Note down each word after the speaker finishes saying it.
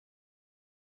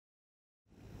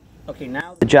Okay,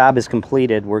 now the job is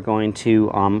completed. We're going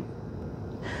to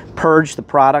purge the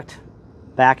product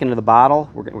back into the bottle.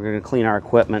 We're going to clean our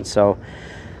equipment. So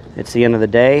it's the end of the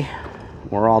day.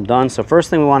 We're all done. So first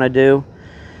thing we want to do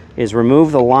is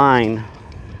remove the line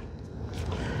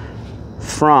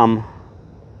from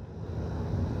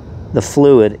the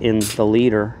fluid in the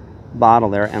liter bottle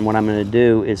there. And what I'm going to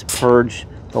do is purge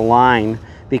the line,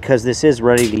 because this is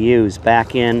ready to use,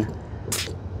 back in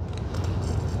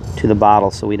to the bottle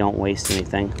so we don't waste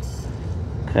anything.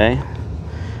 Okay,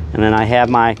 and then I have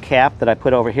my cap that I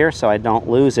put over here so I don't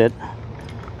lose it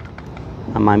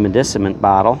on my medicament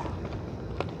bottle.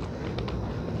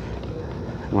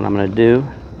 And what I'm going to do,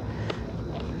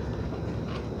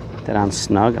 put that on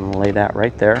snug. I'm going to lay that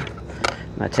right there.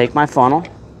 I'm going to take my funnel,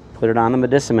 put it on the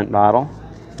medicament bottle,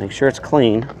 make sure it's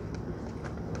clean,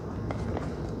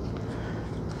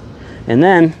 and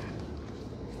then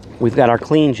we've got our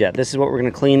QUIK-jet. This is what we're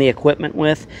going to clean the equipment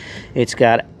with. It's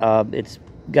got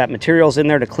materials in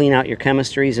there to clean out your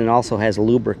chemistries, and it also has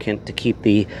lubricant to keep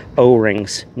the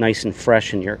O-rings nice and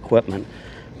fresh in your equipment.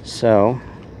 So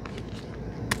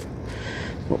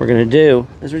what we're going to do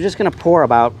is we're just going to pour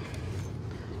about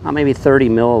maybe 30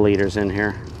 milliliters in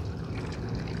here.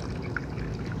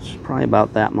 It's probably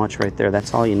about that much right there.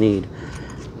 That's all you need.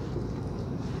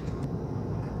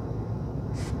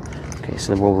 Okay,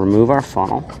 so we'll remove our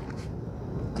funnel.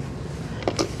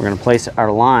 We're going to place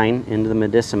our line into the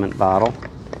medicament bottle.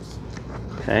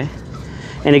 Okay,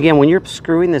 and again, when you're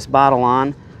screwing this bottle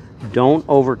on, don't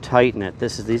over tighten it.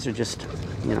 These are just,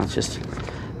 you know, it's just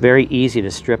very easy to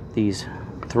strip these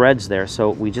threads there. So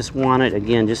we just want it,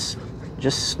 again, just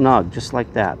snug, just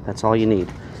like that. That's all you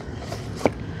need.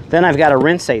 Then I've got a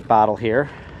rinseate bottle here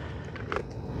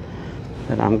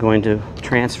that I'm going to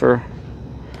transfer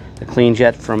the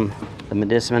QUIK-jet from the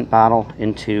medicament bottle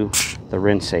into the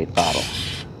rinseate bottle.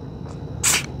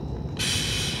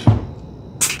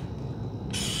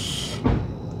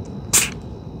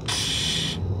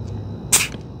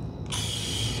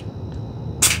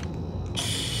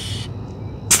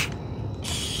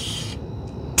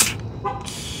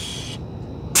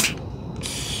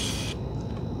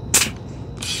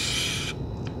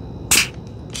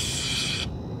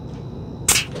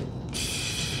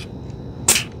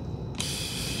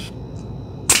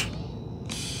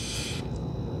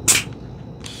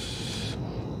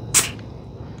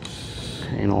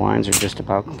 And the lines are just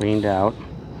about cleaned out.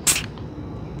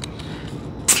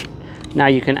 Now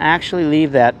you can actually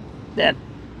leave that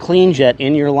QUIK-jet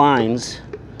in your lines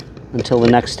until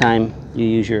the next time you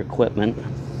use your equipment.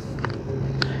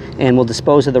 And we'll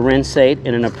dispose of the rinseate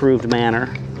in an approved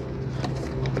manner,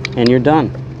 and you're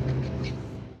done.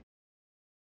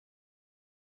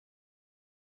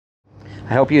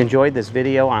 I hope you enjoyed this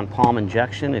video on palm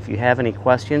injection. If you have any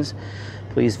questions,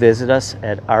 please visit us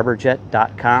at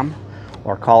arborjet.com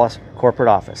or call us corporate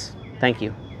office. Thank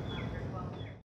you.